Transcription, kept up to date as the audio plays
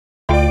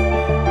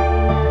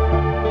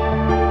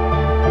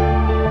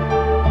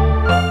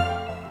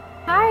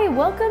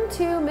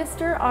to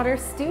Mr. Otter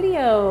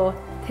Studio.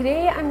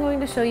 Today I'm going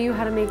to show you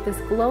how to make this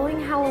glowing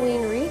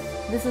Halloween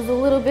wreath. This is a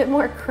little bit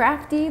more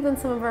crafty than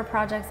some of our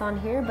projects on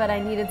here, but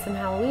I needed some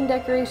Halloween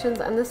decorations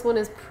and this one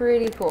is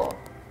pretty cool.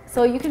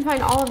 So you can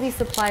find all of these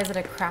supplies at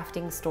a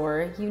crafting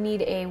store. You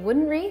need a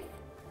wooden wreath,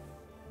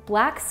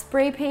 black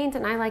spray paint,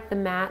 and I like the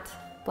matte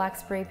black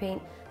spray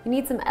paint. You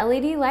need some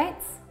LED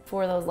lights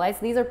for those lights.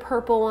 These are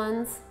purple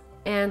ones,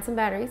 and some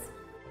batteries.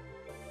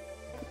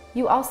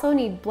 You also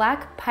need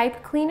black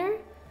pipe cleaner.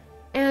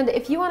 And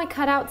if you want to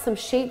cut out some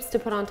shapes to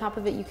put on top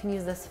of it, you can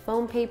use this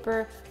foam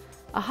paper,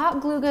 a hot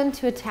glue gun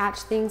to attach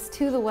things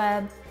to the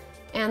web,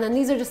 and then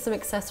these are just some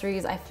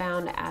accessories I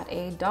found at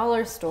a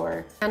dollar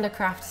store and a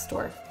craft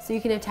store. So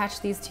you can attach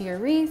these to your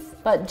wreath,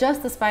 but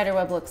just the spider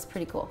web looks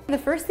pretty cool. The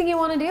first thing you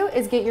want to do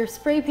is get your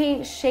spray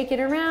paint, shake it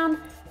around,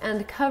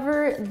 and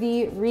cover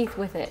the wreath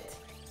with it.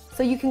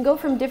 So you can go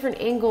from different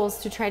angles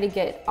to try to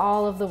get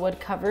all of the wood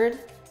covered.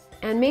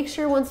 And make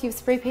sure once you've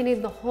spray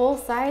painted the whole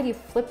side, you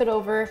flip it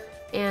over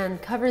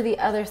and cover the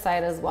other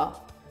side as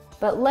well.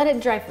 But let it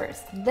dry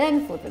first,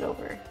 then flip it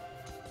over.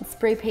 And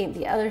spray paint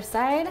the other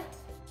side.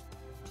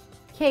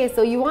 Okay,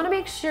 so you want to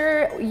make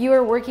sure you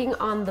are working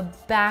on the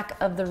back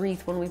of the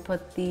wreath when we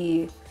put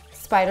the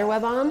spider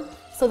web on.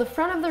 So the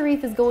front of the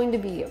wreath is going to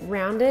be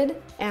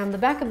rounded and the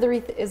back of the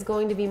wreath is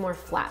going to be more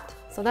flat.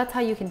 So that's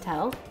how you can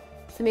tell.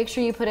 So make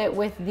sure you put it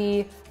with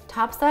the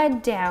top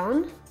side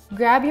down.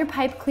 Grab your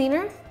pipe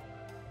cleaner.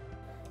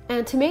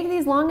 And to make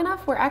these long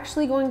enough, we're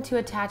actually going to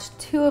attach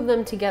two of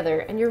them together,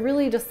 and you're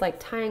really just like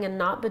tying a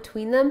knot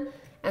between them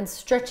and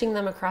stretching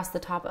them across the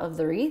top of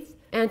the wreath.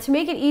 And to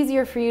make it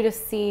easier for you to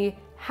see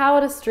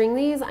how to string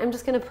these, I'm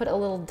just going to put a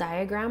little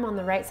diagram on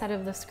the right side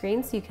of the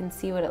screen so you can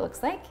see what it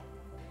looks like.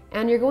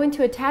 And you're going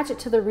to attach it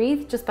to the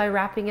wreath just by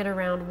wrapping it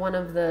around one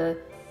of the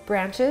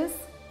branches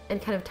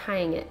and kind of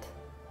tying it.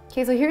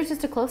 Okay, so here's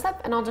just a close-up,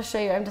 and I'll just show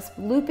you. I'm just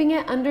looping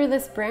it under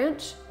this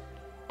branch,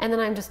 and then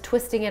I'm just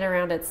twisting it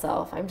around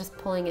itself. I'm just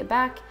pulling it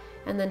back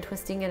and then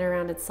twisting it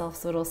around itself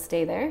so it'll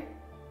stay there.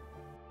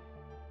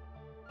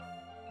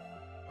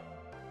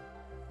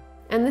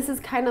 And this is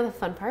kind of the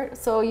fun part.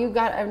 So you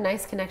got a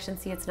nice connection,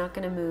 see it's not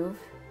gonna move.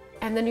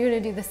 And then you're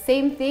gonna do the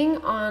same thing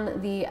on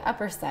the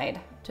upper side.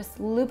 Just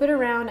loop it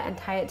around and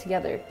tie it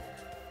together.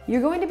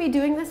 You're going to be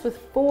doing this with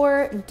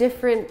 4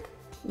 different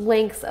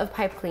lengths of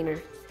pipe cleaner.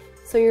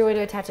 So you're going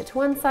to attach it to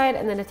one side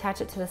and then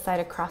attach it to the side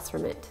across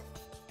from it.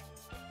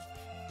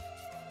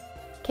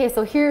 Okay,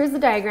 so here's the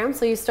diagram.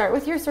 So you start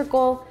with your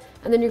circle,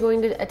 and then you're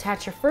going to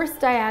attach your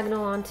first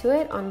diagonal onto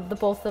it on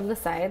both of the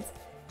sides,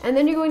 and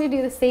then you're going to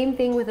do the same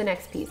thing with the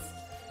next piece.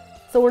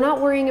 So we're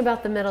not worrying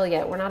about the middle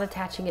yet. We're not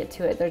attaching it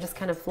to it. They're just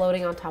kind of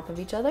floating on top of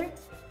each other.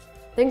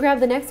 Then grab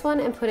the next one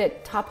and put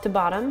it top to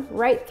bottom,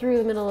 right through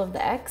the middle of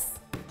the X.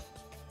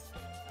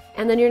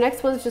 And then your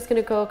next one's just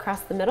gonna go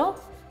across the middle.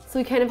 So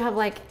we kind of have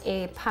like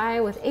a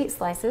pie with 8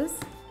 slices.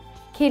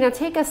 Okay, now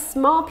take a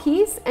small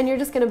piece and you're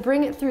just gonna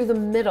bring it through the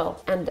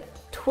middle and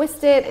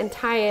twist it and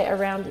tie it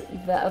around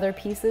the other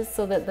pieces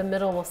so that the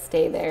middle will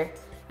stay there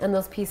and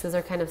those pieces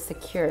are kind of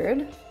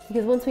secured,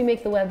 because once we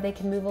make the web they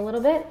can move a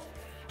little bit.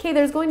 Okay,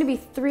 there's going to be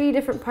 3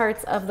 different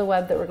parts of the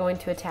web that we're going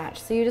to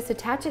attach. So you just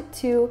attach it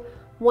to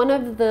one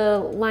of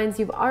the lines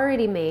you've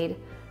already made,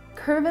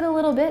 curve it a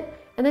little bit,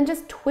 and then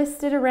just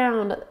twist it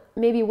around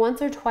maybe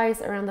once or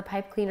twice around the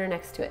pipe cleaner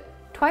next to it.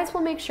 Twice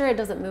will make sure it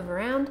doesn't move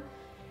around.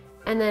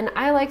 And then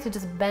I like to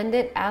just bend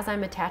it as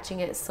I'm attaching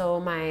it so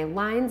my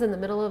lines in the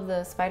middle of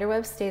the spider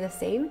web stay the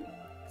same.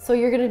 So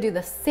you're gonna do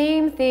the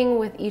same thing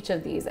with each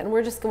of these, and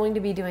we're just going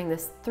to be doing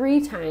this 3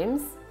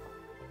 times.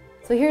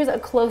 So here's a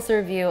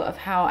closer view of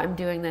how I'm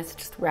doing this,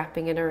 just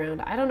wrapping it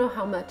around. I don't know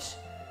how much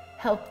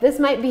help. This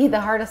might be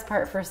the hardest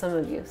part for some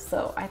of you,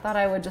 so I thought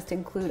I would just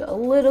include a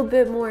little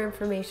bit more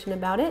information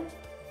about it.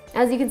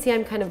 As you can see,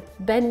 I'm kind of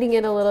bending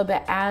it a little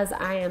bit as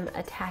I am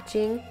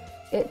attaching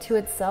it to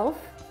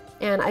itself.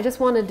 And I just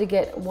wanted to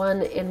get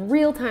one in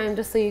real time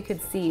just so you could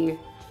see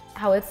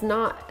how it's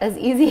not as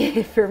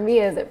easy for me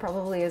as it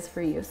probably is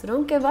for you. So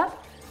don't give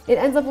up. It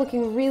ends up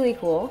looking really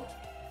cool.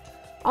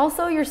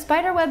 Also, your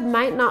spider web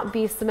might not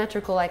be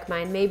symmetrical like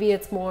mine. Maybe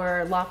it's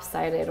more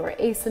lopsided or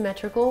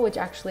asymmetrical, which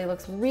actually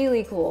looks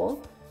really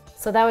cool.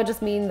 So that would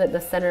just mean that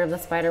the center of the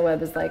spider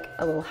web is like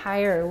a little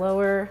higher or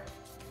lower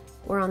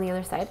or on the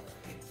other side.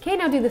 Okay,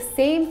 now do the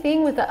same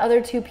thing with the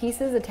other 2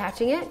 pieces,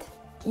 attaching it.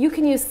 You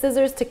can use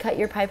scissors to cut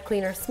your pipe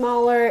cleaner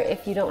smaller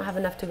if you don't have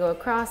enough to go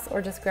across,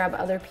 or just grab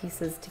other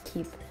pieces to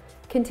keep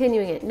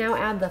continuing it. Now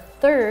add the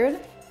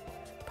 3rd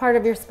part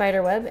of your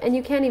spider web, and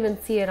you can't even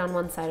see it on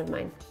one side of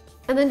mine.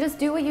 And then just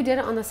do what you did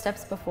on the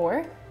steps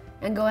before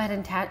and go ahead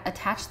and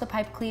attach the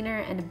pipe cleaner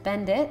and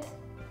bend it.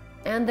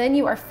 And then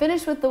you are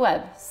finished with the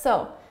web.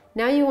 So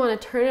now you want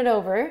to turn it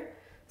over.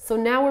 So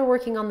now we're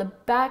working on the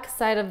back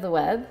side of the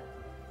web.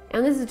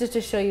 And this is just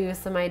to show you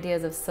some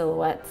ideas of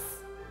silhouettes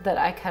that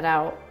I cut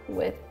out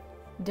with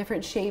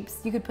different shapes.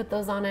 You could put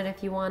those on it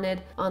if you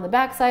wanted, on the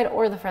back side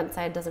or the front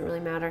side, doesn't really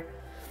matter.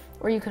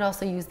 Or you could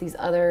also use these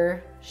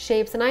other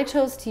shapes, and I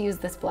chose to use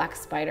this black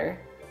spider.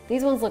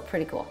 These ones look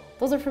pretty cool.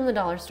 Those are from the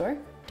dollar store,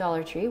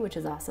 Dollar Tree, which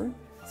is awesome.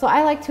 So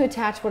I like to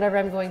attach whatever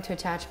I'm going to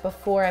attach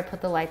before I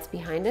put the lights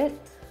behind it.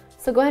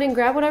 So go ahead and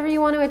grab whatever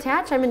you want to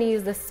attach. I'm going to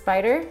use this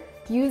spider.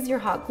 Use your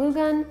hot glue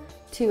gun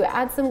to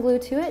add some glue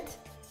to it,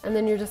 and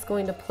then you're just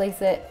going to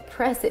press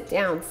it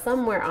down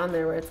somewhere on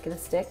there where it's going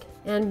to stick,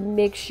 and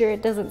make sure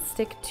it doesn't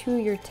stick to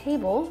your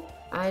table.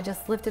 I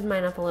just lifted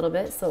mine up a little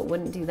bit so it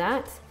wouldn't do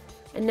that.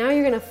 And now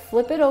you're going to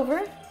flip it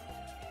over,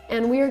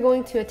 and we are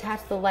going to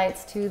attach the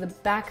lights to the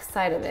back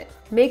side of it.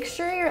 Make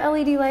sure your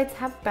LED lights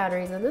have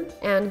batteries in them,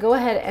 and go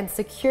ahead and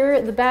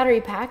secure the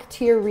battery pack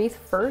to your wreath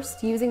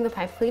first using the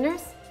pipe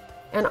cleaners.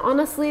 And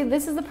honestly,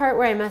 this is the part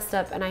where I messed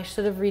up and I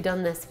should have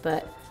redone this,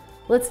 but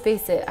let's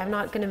face it, I'm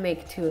not gonna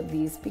make 2 of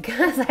these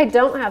because I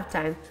don't have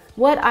time.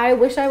 What I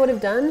wish I would have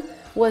done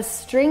was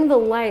string the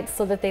lights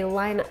so that they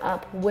line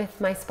up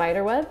with my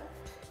spider web,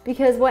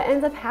 because what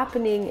ends up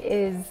happening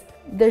is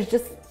there's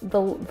just the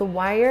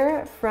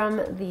wire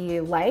from the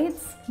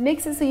lights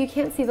makes it so you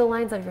can't see the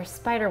lines of your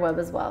spider web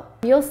as well.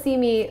 You'll see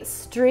me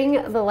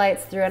string the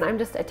lights through, and I'm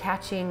just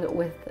attaching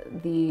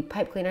with the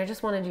pipe cleaner. I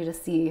just wanted you to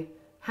see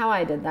how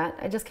I did that.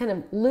 I just kind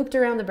of looped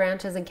around the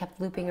branches and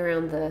kept looping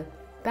around the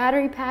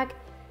battery pack,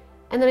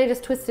 and then I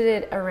just twisted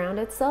it around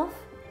itself.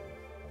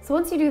 So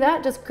once you do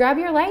that, just grab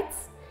your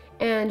lights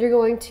and you're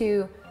going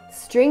to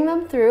string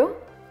them through.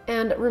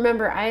 And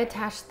remember, I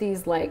attached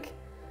these like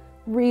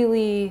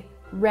really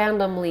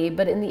randomly,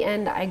 but in the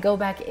end I go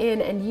back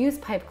in and use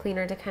pipe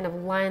cleaner to kind of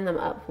line them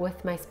up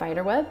with my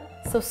spider web.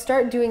 So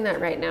start doing that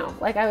right now.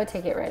 Like I would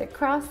take it right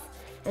across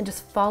and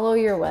just follow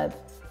your web.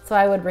 So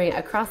I would bring it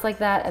across like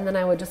that, and then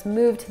I would just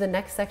move to the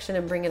next section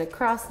and bring it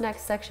across,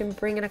 next section,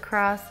 bring it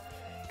across,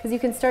 because you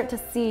can start to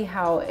see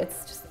how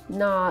it's just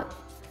not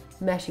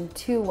meshing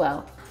too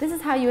well. This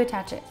is how you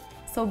attach it.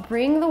 So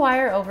bring the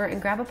wire over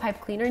and grab a pipe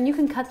cleaner, and you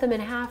can cut them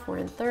in half or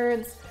in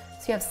thirds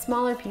so you have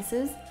smaller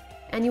pieces,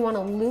 and you want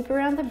to loop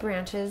around the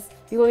branches.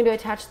 You're going to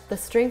attach the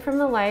string from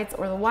the lights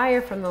or the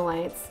wire from the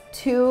lights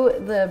to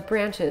the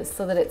branches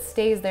so that it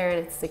stays there and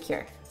it's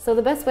secure. So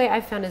the best way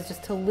I've found is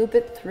just to loop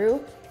it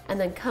through and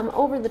then come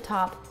over the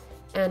top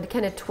and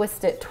kind of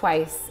twist it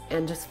twice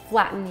and just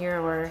flatten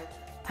your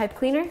pipe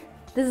cleaner.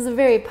 This is a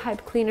very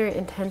pipe cleaner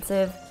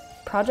intensive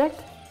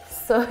project,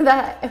 so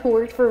that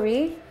worked for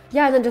me.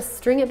 Yeah, and then just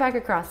string it back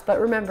across.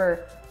 But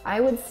remember, I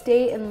would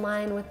stay in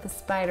line with the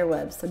spider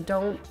web, so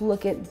don't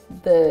look at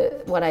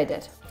what I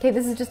did. Okay,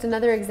 this is just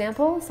another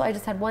example. So I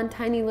just had one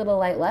tiny little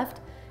light left,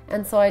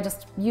 and so I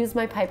just used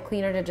my pipe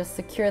cleaner to just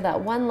secure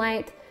that one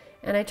light,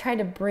 and I tried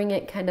to bring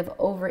it kind of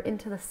over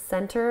into the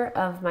center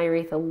of my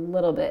wreath a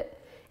little bit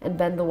and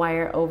bend the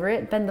wire over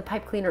it, bend the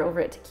pipe cleaner over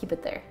it to keep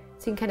it there.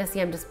 So you can kind of see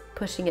I'm just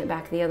pushing it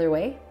back the other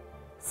way.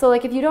 So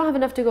like if you don't have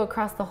enough to go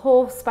across the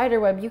whole spider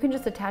web, you can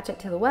just attach it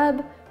to the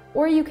web,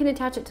 or you can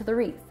attach it to the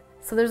wreath.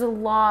 So there's a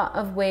lot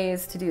of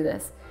ways to do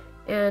this.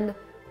 And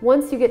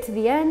once you get to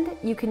the end,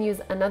 you can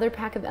use another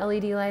pack of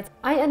LED lights.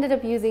 I ended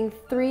up using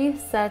 3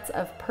 sets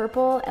of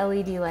purple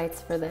LED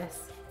lights for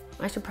this.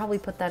 I should probably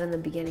put that in the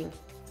beginning.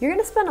 You're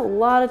gonna spend a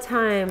lot of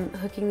time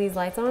hooking these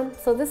lights on,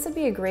 so this would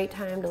be a great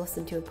time to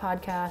listen to a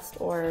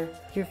podcast or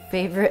your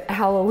favorite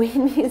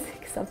Halloween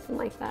music, something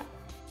like that.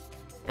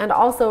 And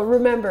also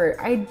remember,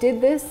 I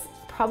did this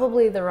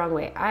probably the wrong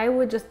way. I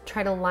would just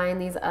try to line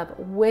these up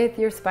with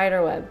your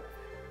spider web.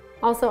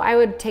 Also, I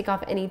would take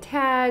off any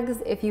tags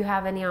if you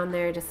have any on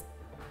there. Just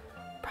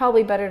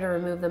probably better to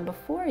remove them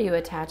before you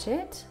attach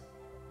it.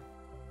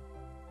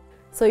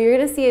 So you're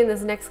gonna see in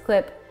this next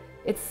clip,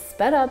 it's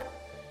sped up,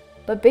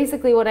 but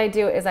basically what I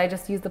do is I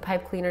just use the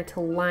pipe cleaner to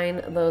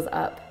line those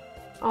up.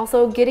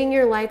 Also, getting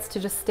your lights to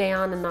just stay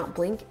on and not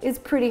blink is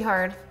pretty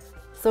hard.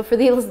 So for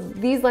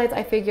these lights,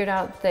 I figured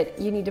out that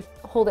you need to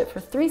hold it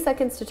for 3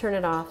 seconds to turn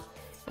it off,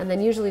 and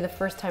then usually the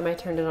first time I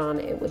turned it on,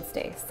 it would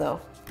stay,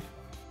 so.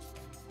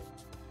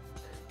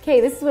 Okay,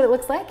 this is what it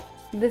looks like.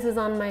 This is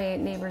on my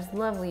neighbor's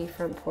lovely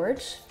front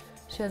porch.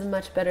 She has a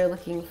much better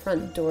looking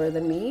front door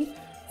than me.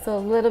 So a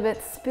little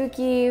bit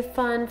spooky,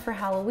 fun for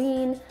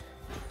Halloween.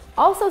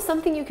 Also,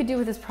 something you could do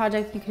with this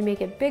project, you can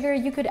make it bigger.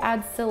 You could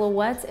add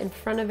silhouettes in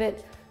front of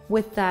it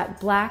with that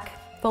black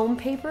foam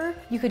paper.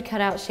 You could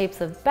cut out shapes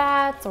of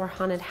bats or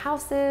haunted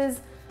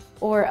houses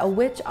or a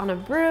witch on a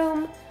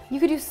broom. You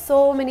could do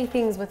so many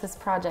things with this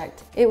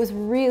project. It was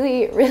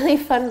really, really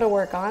fun to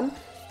work on,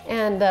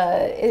 and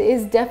it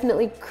is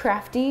definitely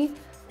crafty,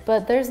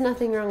 but there's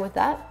nothing wrong with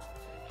that.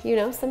 You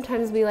know,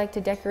 sometimes we like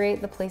to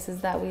decorate the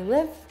places that we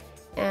live,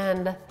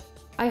 and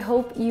I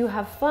hope you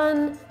have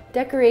fun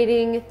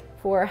decorating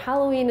for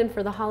Halloween and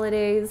for the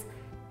holidays.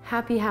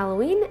 Happy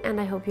Halloween,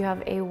 and I hope you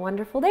have a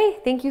wonderful day.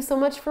 Thank you so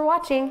much for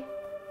watching.